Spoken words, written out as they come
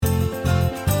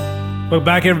Welcome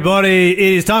back, everybody. It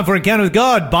is time for Encounter with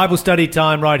God, Bible study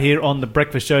time right here on The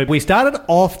Breakfast Show. We started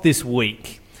off this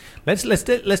week. Let's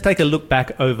take a look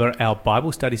back over our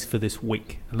Bible studies for this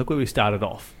week. And look where we started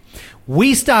off.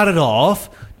 We started off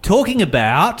talking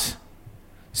about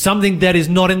something that is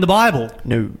not in the Bible.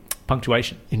 No.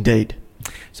 Punctuation. Indeed.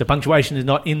 So punctuation is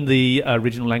not in the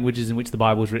original languages in which the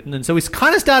Bible was written. And so we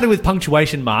kind of started with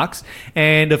punctuation marks.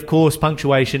 And, of course,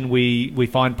 punctuation, we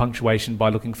find punctuation by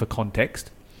looking for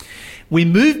context. We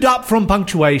moved up from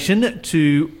punctuation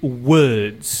to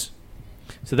words.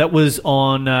 So that was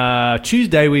on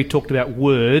Tuesday we talked about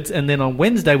words, and then on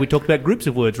Wednesday we talked about groups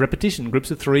of words, repetition, groups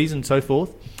of threes and so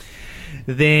forth.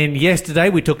 Then yesterday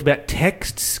we talked about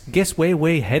texts. Guess where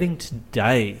we're heading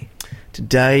today?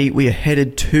 Today we are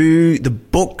headed to the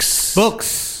books.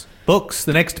 Books,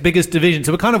 the next biggest division.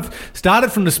 So we kind of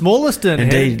started from the smallest and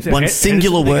indeed, one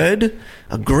singular word,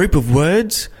 a group of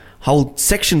words, whole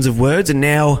sections of words, and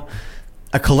now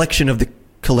a collection of the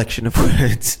collection of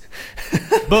words.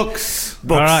 Books.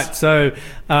 All right. So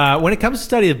when it comes to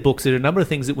study of books, there are a number of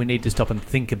things that we need to stop and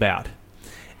think about.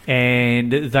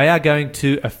 And they are going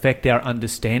to affect our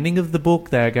understanding of the book.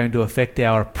 They are going to affect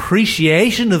our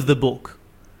appreciation of the book.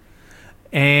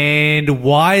 And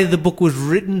why the book was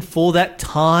written for that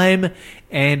time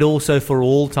and also for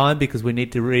all time, because we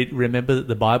need to remember that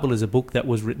the Bible is a book that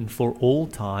was written for all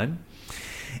time.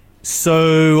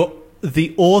 So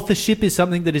the authorship is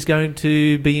something that is going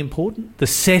to be important. The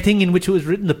setting in which it was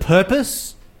written, the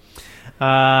purpose,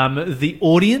 the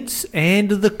audience,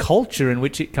 and the culture in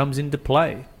which it comes into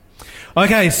play.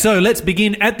 Okay, so let's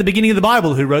begin at the beginning of the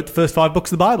Bible. Who wrote the first 5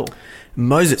 books of the Bible?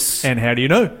 Moses. And how do you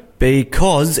know?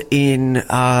 Because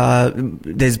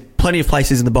there's plenty of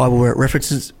places in the Bible where it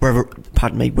references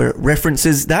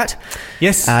that.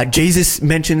 Yes. Jesus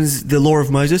mentions the law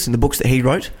of Moses in the books that he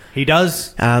wrote. He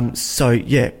does.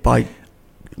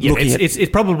 It's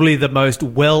probably the most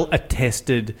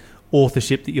well-attested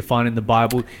authorship that you find in the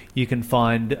Bible. You can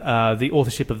find the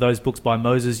authorship of those books by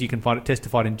Moses. You can find it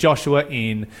testified in Joshua,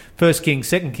 in 1 Kings,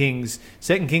 2 Kings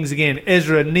again,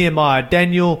 Ezra, Nehemiah,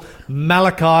 Daniel,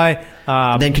 Malachi.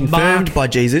 Then confirmed Mark, by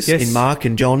Jesus in Mark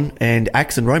and John and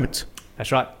Acts and Romans.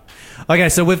 That's right. Okay,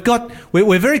 so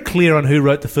we're very clear on who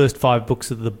wrote the first 5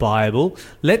 books of the Bible.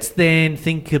 Let's then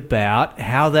think about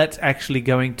how that's actually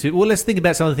going to... Well, let's think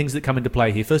about some of the things that come into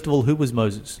play here. First of all, who was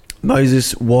Moses?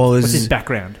 Moses was... What's his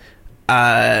background?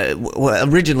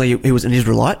 Originally, he was an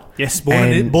Israelite. Yes, born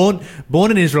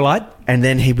an Israelite. And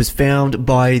then he was found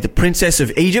by the princess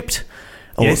of Egypt,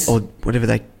 or whatever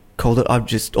they called it.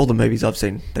 All the movies I've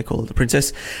seen, they call it the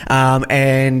princess.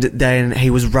 And then he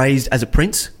was raised as a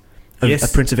prince, a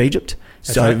prince of Egypt.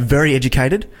 That's so right. Very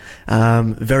educated,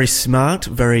 very smart,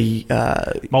 very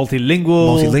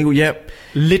multilingual. Yep.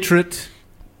 Literate,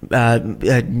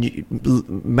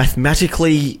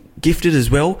 mathematically gifted as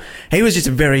well. He was just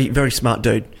a very, very smart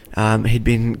dude. He'd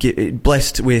been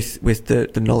blessed with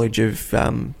the knowledge of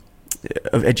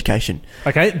education.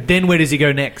 Okay, then where does he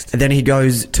go next? And then he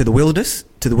goes to the wilderness,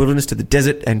 to the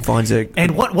desert, and finds a...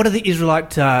 And what are the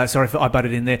Israelite... sorry if I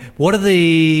butted in there. What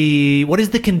is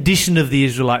the condition of the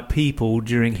Israelite people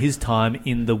during his time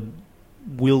in the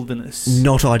wilderness?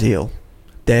 Not ideal.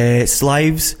 They're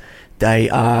slaves.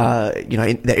 They are,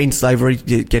 they're in slavery,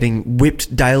 getting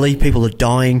whipped daily. People are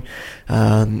dying.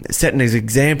 Setting as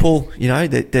example,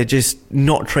 they're just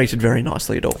not treated very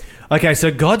nicely at all. Okay,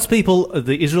 so God's people,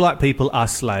 the Israelite people, are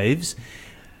slaves.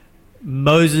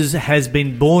 Moses has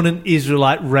been born an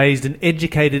Israelite, raised and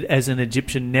educated as an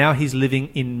Egyptian. Now he's living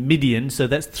in Midian, so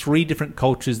that's 3 different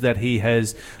cultures that he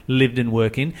has lived and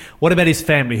worked in. What about his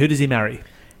family? Who does he marry?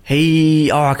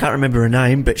 I can't remember her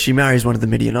name, but she marries one of the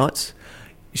Midianites.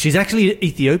 She's actually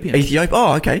Ethiopian.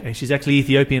 Oh, okay. And she's actually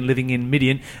Ethiopian living in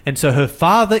Midian. And so her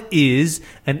father is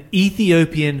an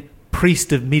Ethiopian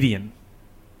priest of Midian.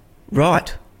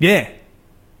 Right. Yeah.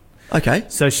 Okay.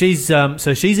 So she's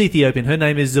Ethiopian. Her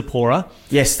name is Zipporah.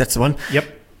 Yes, that's the one. Yep.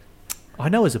 I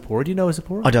know a Zipporah. Do you know a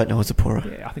Zipporah? I don't know a Zipporah.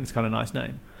 Yeah, I think it's kind of a nice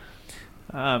name.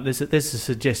 There's a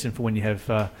suggestion for when you have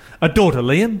a daughter,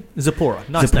 Liam. Zipporah.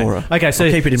 Nice name. Okay, so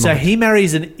keep it in mind. He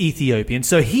marries an Ethiopian.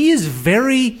 So he is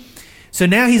very... So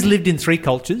now he's lived in 3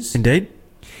 cultures. Indeed.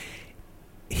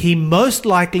 He most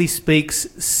likely speaks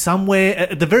somewhere...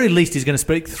 At the very least, he's going to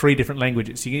speak 3 different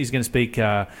languages. He's going to speak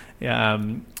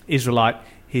Israelite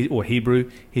or Hebrew.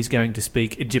 He's going to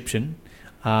speak Egyptian.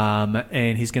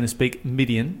 And he's going to speak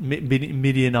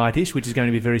Midianitish, which is going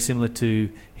to be very similar to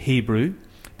Hebrew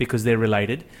because they're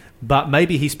related. But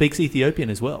maybe he speaks Ethiopian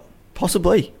as well.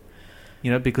 Possibly.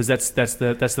 Because that's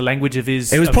the language of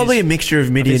his... It was probably a mixture of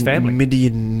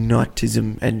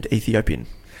Midianitism and Ethiopian.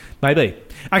 Maybe.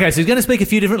 Okay, so he's going to speak a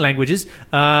few different languages.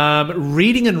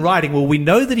 Reading and writing. Well, we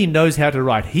know that he knows how to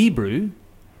write Hebrew.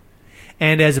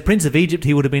 And as a prince of Egypt,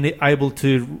 he would have been able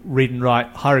to read and write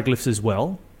hieroglyphs as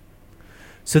well.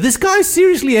 So this guy's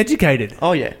seriously educated.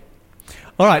 Oh, yeah.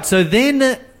 All right, so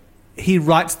then he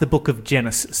writes the book of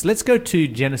Genesis. Let's go to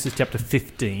Genesis chapter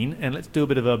 15, and let's do a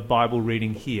bit of a Bible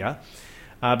reading here.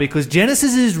 Because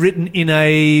Genesis is written in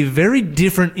a very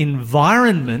different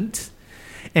environment.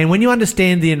 And when you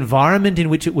understand the environment in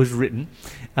which it was written,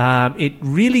 it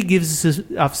really gives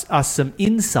us some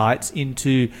insights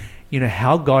into,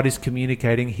 how God is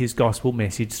communicating his gospel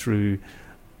message through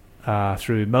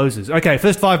Moses. Okay,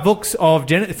 first five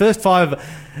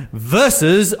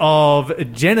verses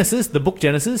of Genesis, the book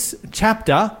Genesis,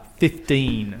 chapter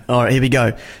 15. All right, here we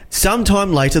go.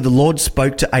 Sometime later, the Lord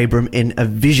spoke to Abram in a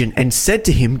vision and said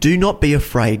to him, "Do not be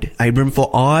afraid, Abram,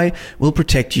 for I will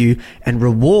protect you, and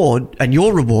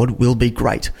your reward will be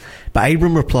great." But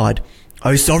Abram replied,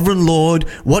 "O sovereign Lord,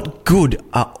 what good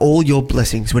are all your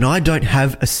blessings when I don't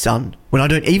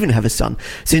even have a son?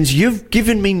 Since you've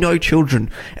given me no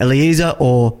children, Eliezer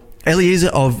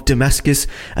of Damascus,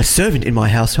 a servant in my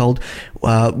household,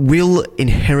 will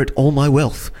inherit all my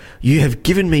wealth. You have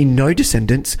given me no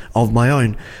descendants of my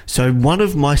own, so one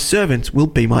of my servants will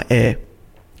be my heir."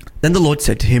 Then the Lord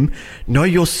said to him, "No,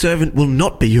 your servant will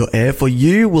not be your heir, for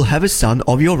you will have a son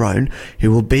of your own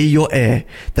who will be your heir."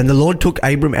 Then the Lord took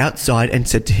Abram outside and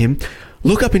said to him,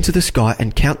 "Look up into the sky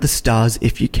and count the stars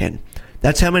if you can.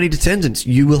 That's how many descendants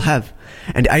you will have."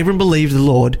 And Abram believed the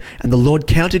Lord, and the Lord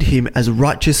counted him as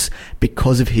righteous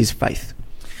because of his faith.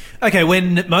 Okay,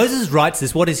 when Moses writes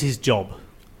this, what is his job?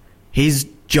 His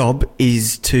job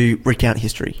is to recount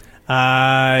history.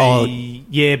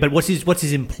 Yeah, but what's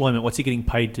his employment? What's he getting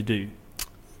paid to do?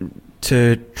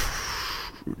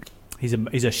 He's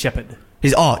a shepherd.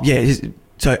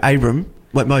 So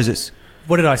Moses.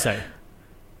 What did I say?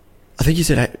 I think you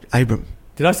said Abram.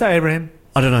 Did I say Abraham?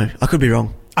 I don't know. I could be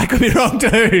wrong. I could be wrong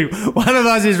too. One of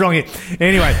us is wrong here.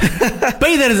 Anyway,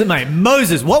 be that as it may,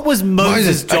 Moses. What was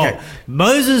Moses' job? Okay.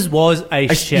 Moses was a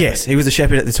shepherd. Yes, he was a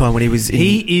shepherd at the time when he was in...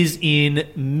 He is in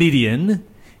Midian.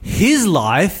 His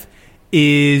life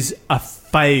is a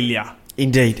failure.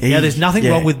 Indeed. Now, there's nothing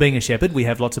wrong with being a shepherd. We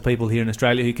have lots of people here in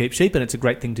Australia who keep sheep, and it's a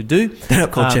great thing to do. They're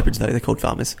not called shepherds, though. They're called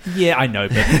farmers. Yeah, I know,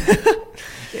 but...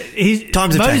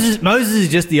 Moses is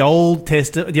just the old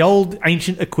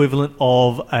ancient equivalent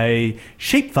of a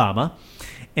sheep farmer,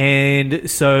 and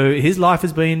so his life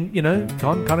has been, kind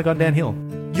of gone downhill.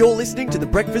 You're listening to the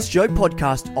Breakfast Show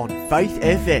podcast on Faith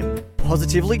FM.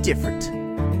 Positively different.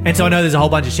 And so I know there's a whole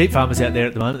bunch of sheep farmers out there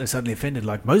at the moment that are suddenly offended,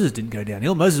 like Moses didn't go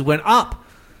downhill, Moses went up.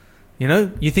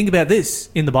 You think about this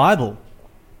in the Bible.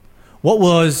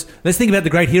 Let's think about the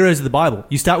great heroes of the Bible.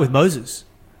 You start with Moses.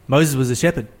 Moses was a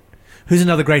shepherd. Who's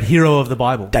another great hero of the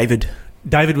Bible? David.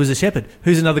 David was a shepherd.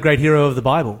 Who's another great hero of the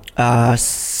Bible?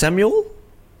 Samuel?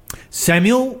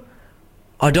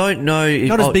 I don't know.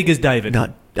 Not as big as David.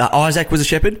 No. Isaac was a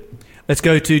shepherd. Let's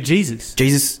go to Jesus.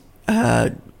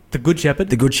 The Good Shepherd.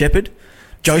 The Good Shepherd.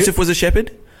 Joseph was a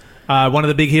shepherd. One of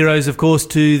the big heroes, of course,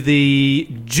 to the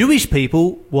Jewish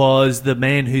people was the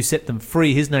man who set them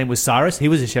free. His name was Cyrus. He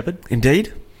was a shepherd.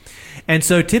 Indeed. And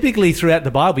so typically throughout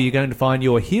the Bible, you're going to find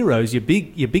your heroes, your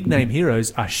big name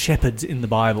heroes are shepherds in the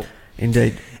Bible.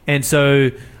 Indeed. And so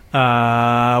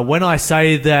when I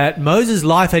say that Moses'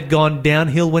 life had gone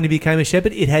downhill when he became a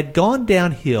shepherd, it had gone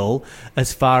downhill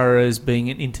as far as being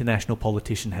an international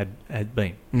politician had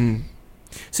been. Mm.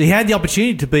 So he had the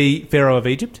opportunity to be Pharaoh of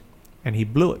Egypt, and he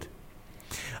blew it.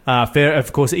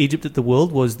 Of course, Egypt at the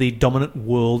world was the dominant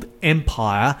world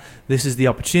empire. This is the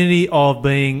opportunity of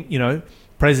being,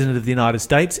 President of the United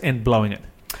States and blowing it.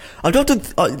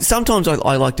 Sometimes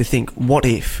I like to think, what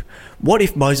if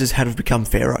Moses had become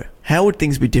Pharaoh? How would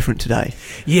things be different today?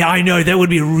 Yeah, I know. That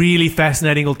would be a really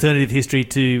fascinating alternative history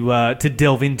to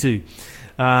delve into.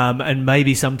 And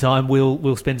maybe sometime we'll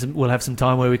have some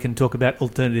time where we can talk about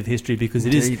alternative history, because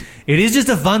it is just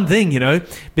a fun thing,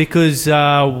 because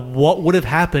what would have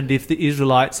happened if the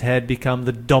Israelites had become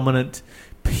the dominant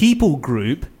people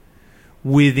group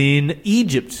within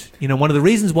Egypt? One of the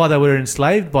reasons why they were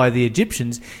enslaved by the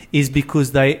Egyptians is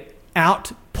because they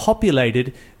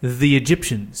outpopulated the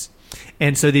Egyptians.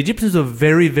 And so the Egyptians were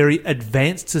very, very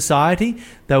advanced society.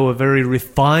 They were a very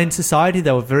refined society.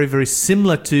 They were very, very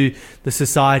similar to the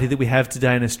society that we have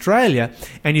today in Australia.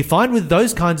 And you find with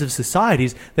those kinds of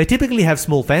societies, they typically have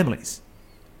small families.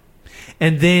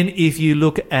 And then if you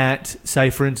look at, say,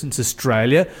 for instance,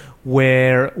 Australia,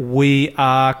 where we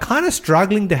are kind of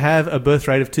struggling to have a birth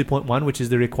rate of 2.1, which is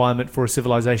the requirement for a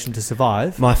civilization to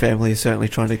survive. My family is certainly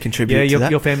trying to contribute to that.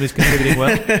 Your family's contributing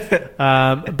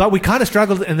well. But we kind of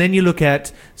struggled, and then you look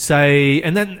at, say,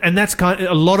 and that's kind of,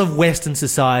 a lot of Western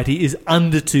society is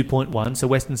under 2.1, so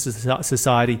Western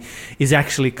society is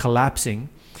actually collapsing.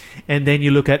 And then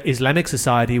you look at Islamic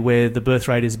society where the birth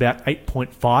rate is about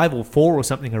 8.5 or 4 or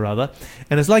something or other.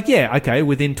 And it's like, yeah, okay,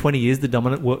 within 20 years, the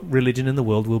dominant religion in the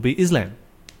world will be Islam,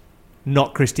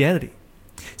 not Christianity.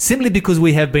 Simply because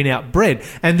we have been outbred.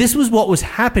 And this was what was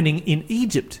happening in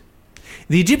Egypt.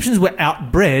 The Egyptians were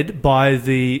outbred by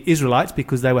the Israelites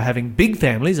because they were having big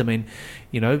families. I mean,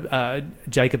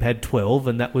 Jacob had 12,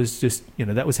 and that was just,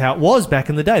 that was how it was back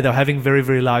in the day. They were having very,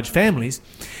 very large families.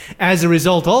 As a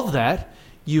result of that,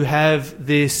 you have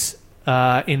this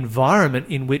environment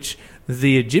in which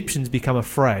the Egyptians become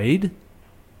afraid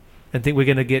and think we're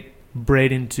going to get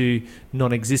bred into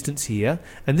non-existence here.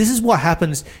 And this is what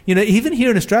happens, even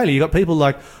here in Australia, you've got people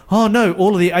like, oh no,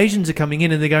 all of the Asians are coming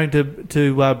in and they're going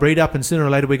to breed up, and sooner or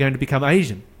later we're going to become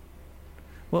Asian.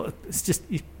 Well, it's just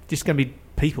going to be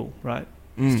people, right?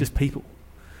 It's just people.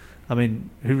 I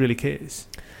mean, who really cares?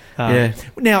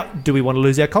 Now, do we want to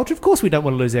lose our culture? Of course we don't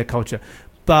want to lose our culture.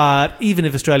 But even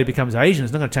if Australia becomes Asian,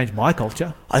 it's not going to change my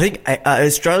culture. I think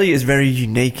Australia is very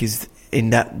unique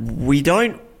in that we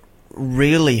don't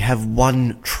really have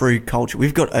one true culture.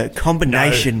 We've got a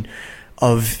combination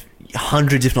of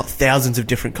hundreds, if not thousands, of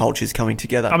different cultures coming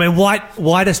together. I mean,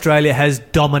 white Australia has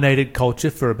dominated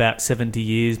culture for about 70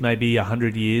 years, maybe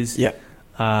 100 years. Yeah.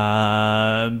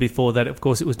 Before that, of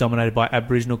course, it was dominated by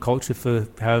Aboriginal culture for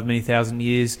however many thousand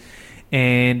years.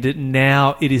 And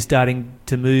now it is starting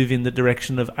to move in the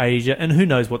direction of Asia, and who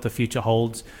knows what the future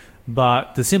holds.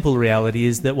 But the simple reality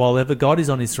is that while ever God is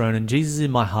on his throne and Jesus is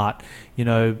in my heart,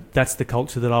 that's the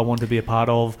culture that I want to be a part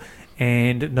of,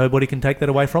 and nobody can take that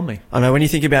away from me. I know when you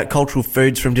think about cultural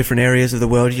foods from different areas of the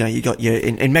world, you got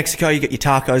in Mexico, you got your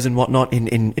tacos and whatnot.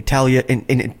 In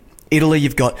Italy,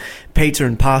 you've got pizza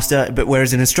and pasta, but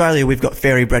whereas in Australia, we've got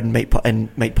fairy bread and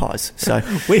meat pies. So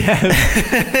we have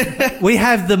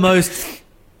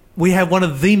one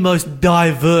of the most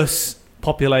diverse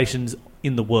populations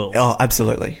in the world. Oh,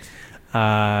 absolutely.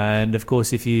 And of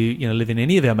course, if you live in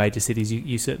any of our major cities,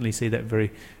 you certainly see that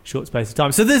very short space of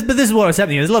time. So this is what is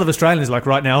happening. There's a lot of Australians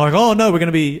right now, oh no, we're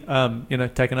going to be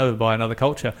taken over by another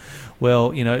culture.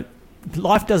 Well,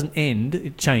 life doesn't end;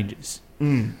 it changes.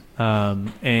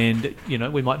 And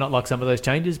we might not like some of those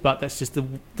changes, but that's just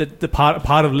the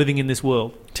part of living in this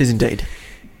world. 'Tis indeed.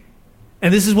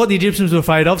 And this is what the Egyptians were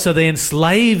afraid of, so they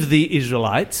enslaved the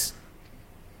Israelites.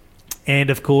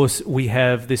 And of course, we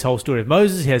have this whole story of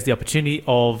Moses. He has the opportunity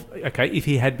of, if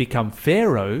he had become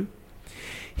Pharaoh,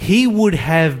 he would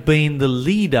have been the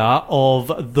leader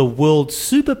of the world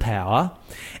superpower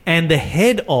and the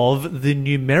head of the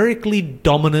numerically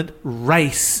dominant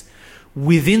race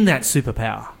within that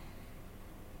superpower.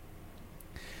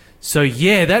 So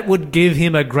that would give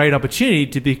him a great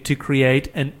opportunity to create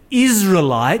an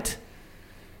Israelite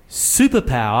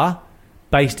superpower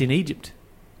based in Egypt.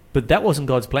 But that wasn't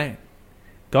God's plan.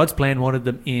 God's plan wanted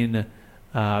them in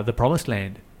the Promised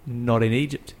Land, not in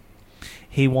Egypt.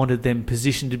 He wanted them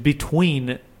positioned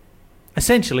between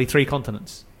essentially 3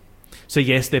 continents. So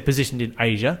yes, they're positioned in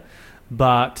Asia,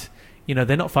 but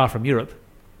they're not far from Europe.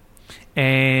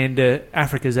 And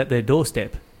Africa's at their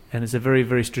doorstep, and it's a very,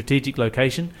 very strategic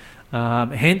location.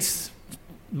 Hence,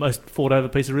 most fought over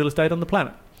piece of real estate on the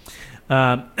planet.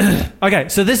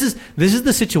 So this is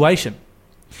the situation.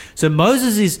 So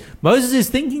Moses is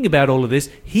thinking about all of this.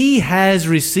 He has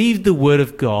received the word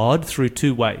of God through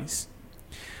 2 ways.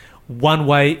 One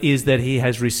way is that he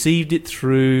has received it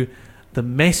through the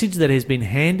message that has been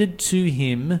handed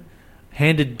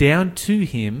down to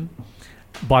him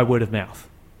by word of mouth.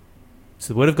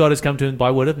 So the word of God has come to him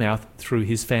by word of mouth through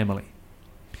his family.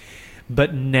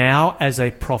 But now, as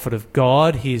a prophet of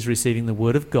God, he is receiving the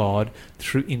word of God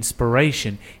through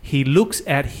inspiration. He looks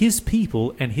at his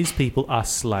people, and his people are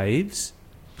slaves.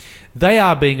 They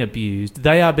are being abused.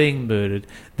 They are being murdered.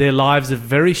 Their lives are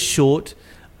very short.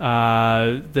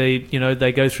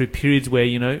 They go through periods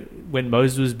where, when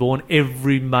Moses was born,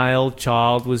 every male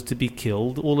child was to be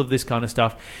killed. All of this kind of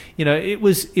stuff. It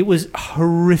was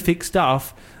horrific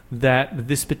stuff that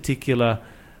this particular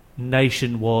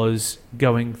nation was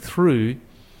going through.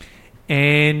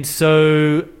 And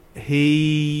so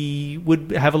he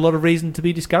would have a lot of reason to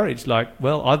be discouraged. Like,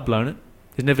 well, I've blown it.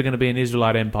 There's never going to be an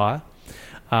Israelite empire.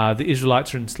 The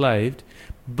Israelites are enslaved.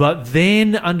 But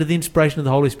then, under the inspiration of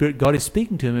the Holy Spirit, God is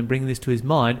speaking to him and bringing this to his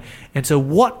mind. And so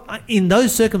in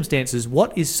those circumstances,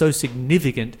 what is so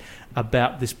significant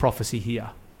about this prophecy here?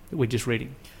 that we're just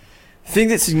reading. The thing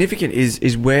that's significant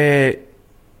is where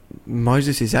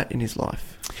Moses is at in his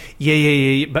life.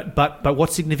 Yeah. But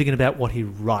what's significant about what he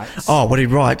writes? Oh, what he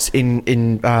writes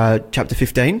in chapter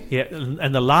 15. Yeah,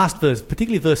 and the last verse,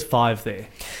 particularly verse 5 there.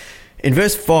 In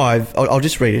verse 5, I'll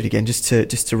just read it again just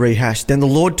to rehash. Then the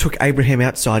Lord took Abraham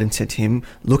outside and said to him,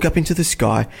 "Look up into the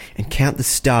sky and count the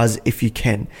stars if you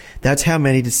can. That's how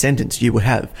many descendants you will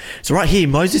have." So right here,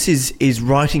 Moses is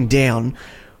writing down,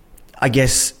 I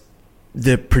guess,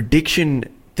 the prediction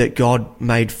that God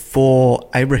made for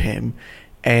Abraham,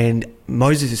 and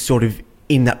Moses is sort of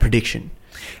in that prediction.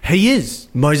 He is.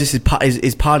 Moses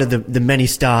is part of the many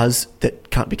stars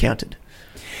that can't be counted.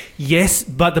 Yes,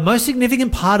 but the most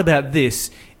significant part about this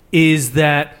is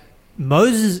that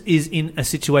Moses is in a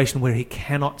situation where he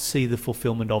cannot see the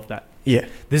fulfillment of that. Yeah.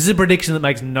 This is a prediction that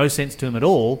makes no sense to him at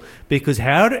all, because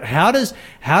how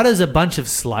does a bunch of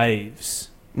slaves,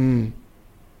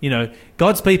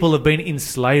 God's people have been in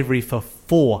slavery for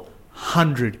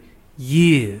 400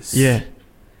 years. Yeah.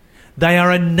 They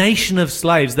are a nation of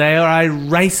slaves. They are a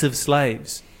race of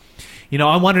slaves.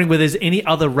 I'm wondering whether there's any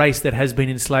other race that has been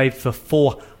enslaved for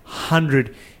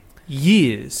 400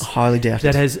 years. I highly doubt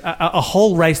that it. has a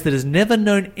whole race that has never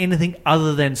known anything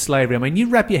other than slavery. I mean, you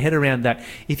wrap your head around that.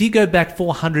 If you go back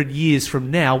 400 years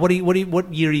from now, what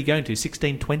year are you going to?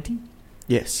 1620?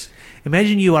 Yes.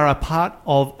 Imagine you are a part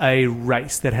of a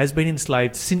race that has been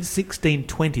enslaved since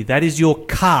 1620. That is your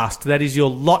caste. That is your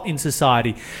lot in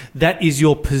society. That is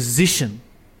your position.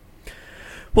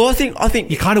 Well, I think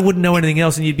you kind of wouldn't know anything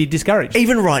else, and you'd be discouraged.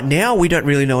 Even right now, we don't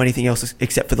really know anything else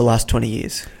except for the last 20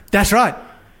 years. That's right.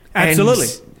 Absolutely.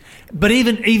 But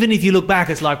even if you look back,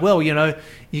 it's like, well, you go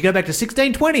back to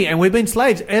 1620, and we've been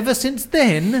slaves ever since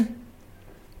then.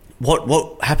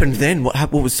 What happened then?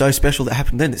 What was so special that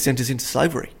happened then that sent us into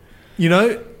slavery?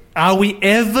 Are we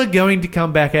ever going to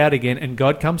come back out again? And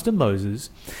God comes to Moses,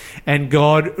 and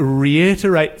God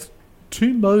reiterates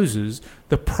to Moses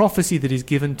the prophecy that is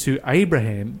given to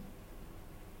Abraham,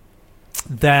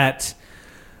 that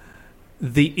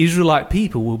the Israelite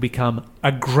people will become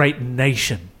a great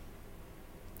nation.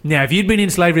 Now, if you'd been in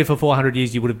slavery for 400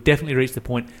 years, you would have definitely reached the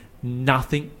point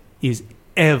nothing is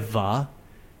ever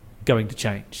going to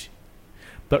change.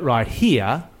 But right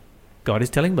here, God is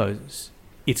telling Moses,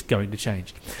 it's going to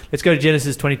change. Let's go to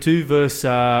Genesis 22, verse...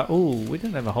 we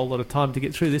don't have a whole lot of time to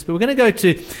get through this, but we're going to go to...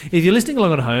 If you're listening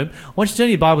along at home, I want you to turn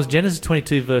your Bibles, Genesis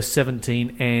 22, verse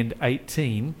 17 and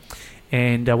 18.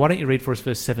 And why don't you read for us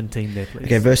verse 17 there, please?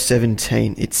 Okay, verse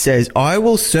 17. It says, "I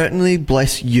will certainly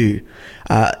bless you.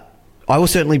 I will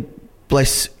certainly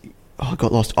bless... Oh, I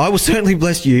got lost. "I will certainly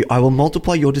bless you. I will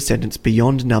multiply your descendants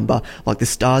beyond number, like the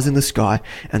stars in the sky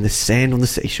and the sand on the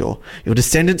seashore. Your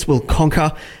descendants will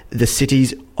conquer the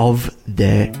cities of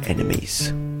their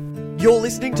enemies." You're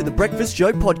listening to the Breakfast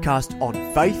Show podcast on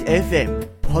Faith FM.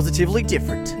 Positively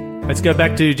different. Let's go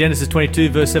back to Genesis 22,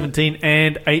 verse 17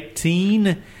 and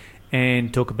 18,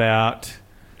 and talk about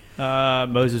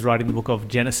Moses writing the book of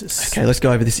Genesis. Okay, let's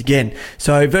go over this again.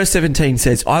 So verse 17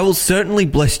 says, "I will certainly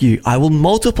bless you. I will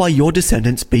multiply your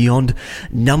descendants beyond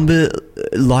number,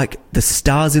 like the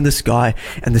stars in the sky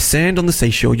and the sand on the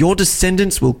seashore. Your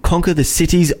descendants will conquer the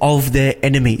cities of their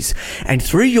enemies. And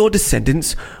through your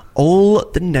descendants, all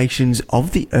the nations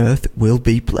of the earth will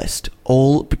be blessed.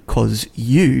 All because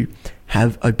you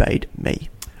have obeyed me."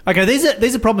 Okay,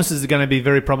 these are promises that are going to be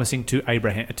very promising to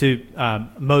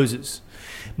Moses.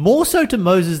 More so to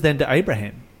Moses than to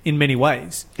Abraham in many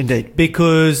ways. Indeed.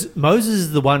 Because Moses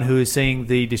is the one who is seeing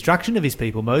the destruction of his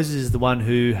people. Moses is the one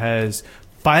who has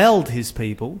failed his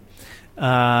people.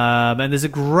 And there's a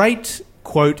great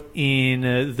quote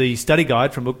in the study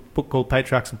guide from a book called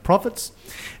Patriarchs and Prophets.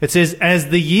 It says, "As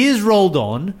the years rolled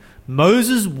on,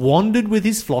 Moses wandered with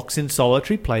his flocks in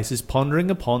solitary places, pondering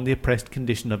upon the oppressed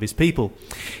condition of his people.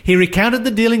 He recounted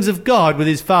the dealings of God with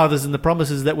his fathers and the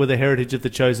promises that were the heritage of the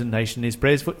chosen nation. His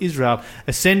prayers for Israel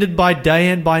ascended by day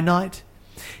and by night.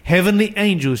 Heavenly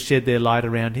angels shed their light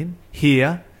around him.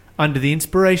 Here, under the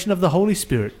inspiration of the Holy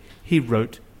Spirit, he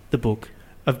wrote the book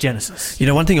of Genesis."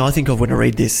 One thing I think of when I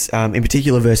read this, in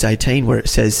particular verse 18, where it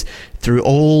says, through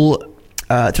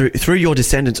your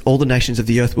descendants, all the nations of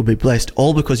the earth will be blessed,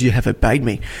 all because you have obeyed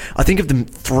me. I think of the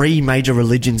three major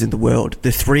religions in the world,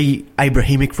 the three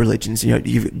Abrahamic religions.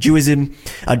 You've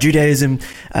Judaism,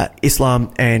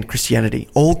 Islam, and Christianity.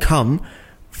 All come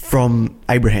from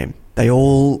Abraham. They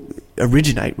all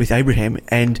originate with Abraham,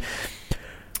 and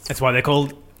that's why they're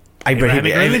called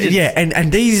Abrahamic religions. Yeah,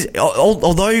 and these,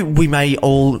 although we may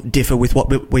all differ with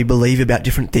what we believe about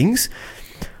different things,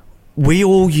 we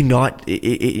all unite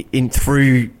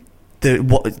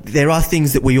there are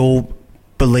things that we all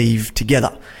believe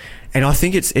together. And I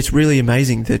think it's really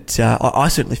amazing that I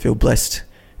certainly feel blessed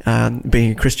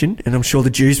being a Christian, and I'm sure the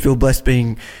Jews feel blessed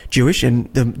being Jewish,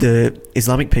 and the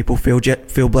Islamic people feel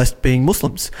blessed being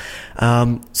Muslims.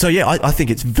 So yeah, I think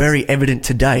it's very evident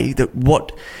today that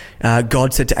what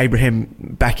God said to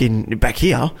Abraham back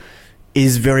here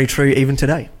is very true even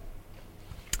today.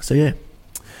 So yeah.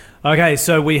 Okay,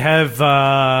 so we have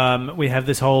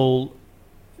this whole,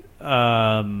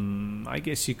 I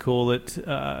guess you call it,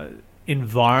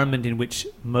 environment in which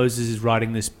Moses is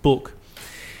writing this book.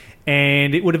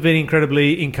 And it would have been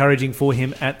incredibly encouraging for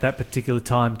him at that particular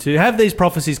time to have these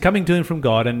prophecies coming to him from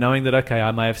God and knowing that, okay,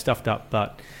 I may have stuffed up,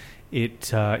 but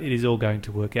it is all going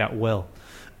to work out well.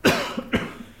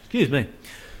 Excuse me.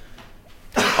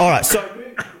 All right, so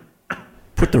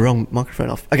put the wrong microphone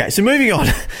off. Okay, so moving on.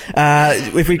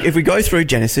 If we go through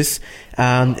Genesis,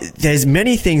 there's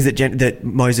many things that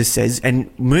Moses says,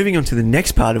 and moving on to the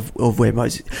next part of where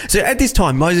Moses. So at this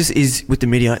time, Moses is with the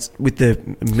Midianites.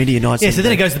 Yeah. So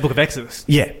then it goes to the book of Exodus.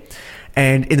 Yeah,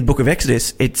 and in the book of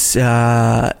Exodus, it's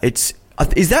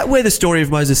is that where the story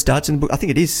of Moses starts in the book? I think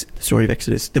it is the story of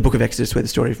Exodus, the book of Exodus, where the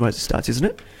story of Moses starts, isn't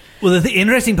it? Well, the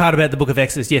interesting part about the book of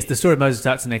Exodus, yes, the story of Moses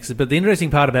starts in Exodus, but the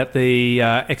interesting part about the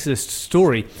Exodus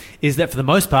story is that for the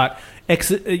most part,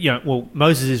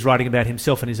 Moses is writing about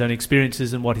himself and his own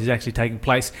experiences and what is actually taking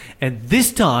place. And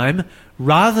this time,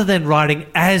 rather than writing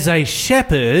as a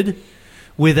shepherd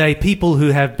with a people who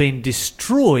have been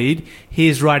destroyed, he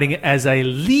is writing as a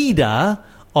leader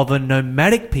of a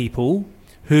nomadic people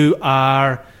who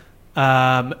are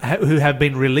who have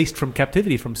been released from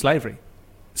captivity, from slavery.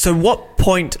 So what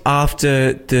point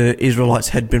after the Israelites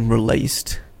had been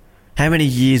released, how many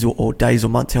years or days or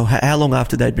months, how long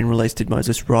after they'd been released did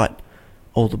Moses write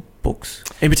all the books?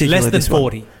 In particular, less than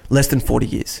 40. Less than 40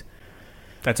 years.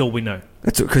 That's all we know.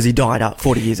 That's because he died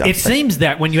 40 years after. It seems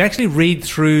that when you actually read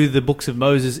through the books of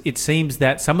Moses, it seems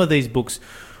that some of these books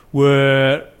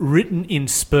were written in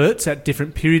spurts at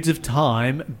different periods of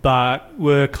time, but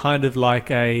were kind of like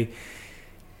a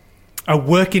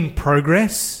work in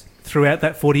progress throughout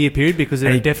that 40-year period, because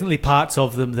there are definitely parts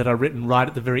of them that are written right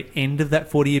at the very end of that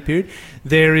 40-year period.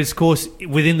 There is, of course,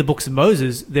 within the books of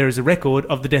Moses, there is a record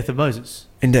of the death of Moses.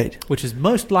 Indeed. Which is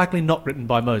most likely not written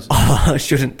by Moses. I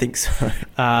shouldn't think so.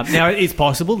 Now, it's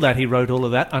possible that he wrote all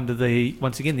of that under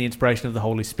once again, the inspiration of the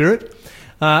Holy Spirit.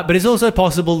 But it's also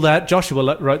possible that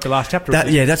Joshua wrote the last chapter.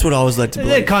 That's what I was led to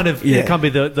believe. It can't be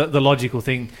the logical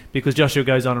thing, because Joshua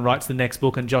goes on and writes the next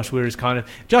book, and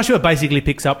Joshua basically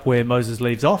picks up where Moses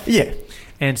leaves off. Yeah.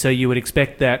 And so you would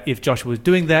expect that if Joshua was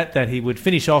doing that he would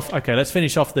finish off, okay, let's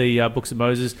finish off the books of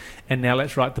Moses, and now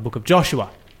let's write the book of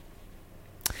Joshua.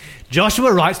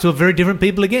 Joshua writes to a very different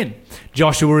people again.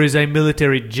 Joshua is a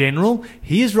military general.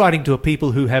 He is writing to a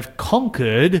people who have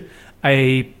conquered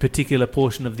a particular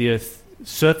portion of the earth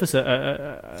surface,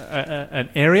 an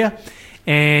area,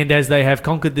 and as they have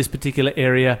conquered this particular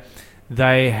area,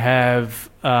 they have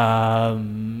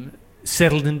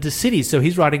settled into cities. So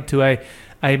he's writing to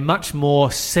a much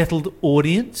more settled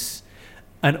audience,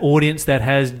 an audience that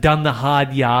has done the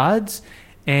hard yards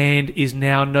and is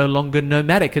now no longer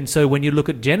nomadic. And so when you look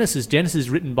at Genesis is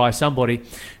written by somebody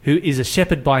who is a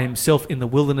shepherd by himself in the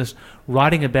wilderness,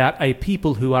 writing about a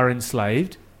people who are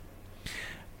enslaved.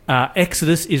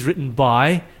 Exodus is written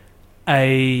by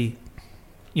the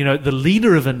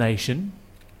leader of a nation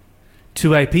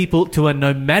to a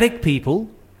nomadic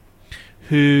people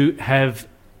who have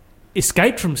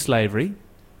escaped from slavery.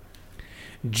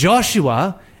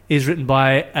 Joshua is written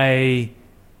by a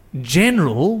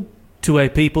general to a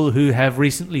people who have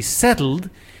recently settled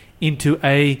into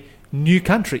a new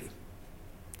country.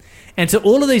 And so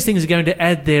all of these things are going to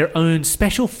add their own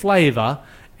special flavour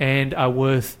and are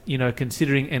worth,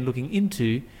 considering and looking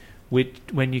into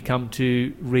when you come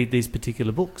to read these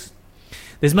particular books.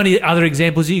 There's many other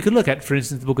examples you could look at. For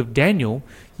instance, the book of Daniel,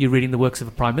 you're reading the works of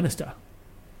a prime minister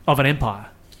of an empire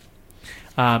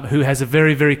who has a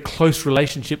very, very close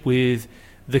relationship with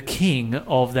the king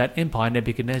of that empire,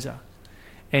 Nebuchadnezzar.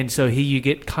 And so here you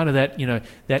get kind of that,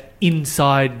 that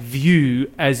inside view,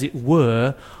 as it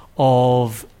were,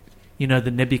 of, the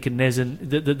Nebuchadnezzar,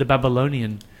 the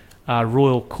Babylonian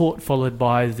royal court, followed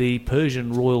by the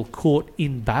Persian royal court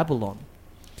in Babylon.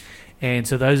 And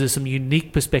so those are some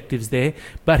unique perspectives there.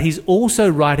 But he's also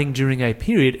writing during a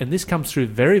period, and this comes through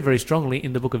very, very strongly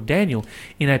in the book of Daniel,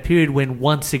 in a period when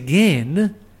once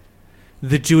again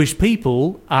the Jewish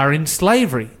people are in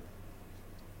slavery.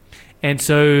 And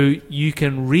so you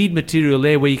can read material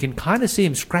there where you can kind of see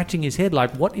him scratching his head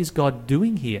like, what is God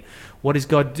doing here? What is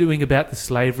God doing about the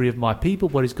slavery of my people?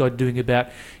 What is God doing about,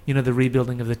 the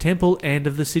rebuilding of the temple and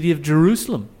of the city of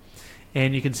Jerusalem?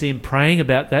 And you can see him praying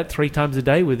about that 3 times a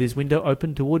day with his window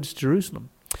open towards Jerusalem.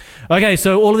 Okay,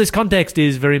 so all of this context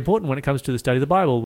is very important when it comes to the study of the Bible.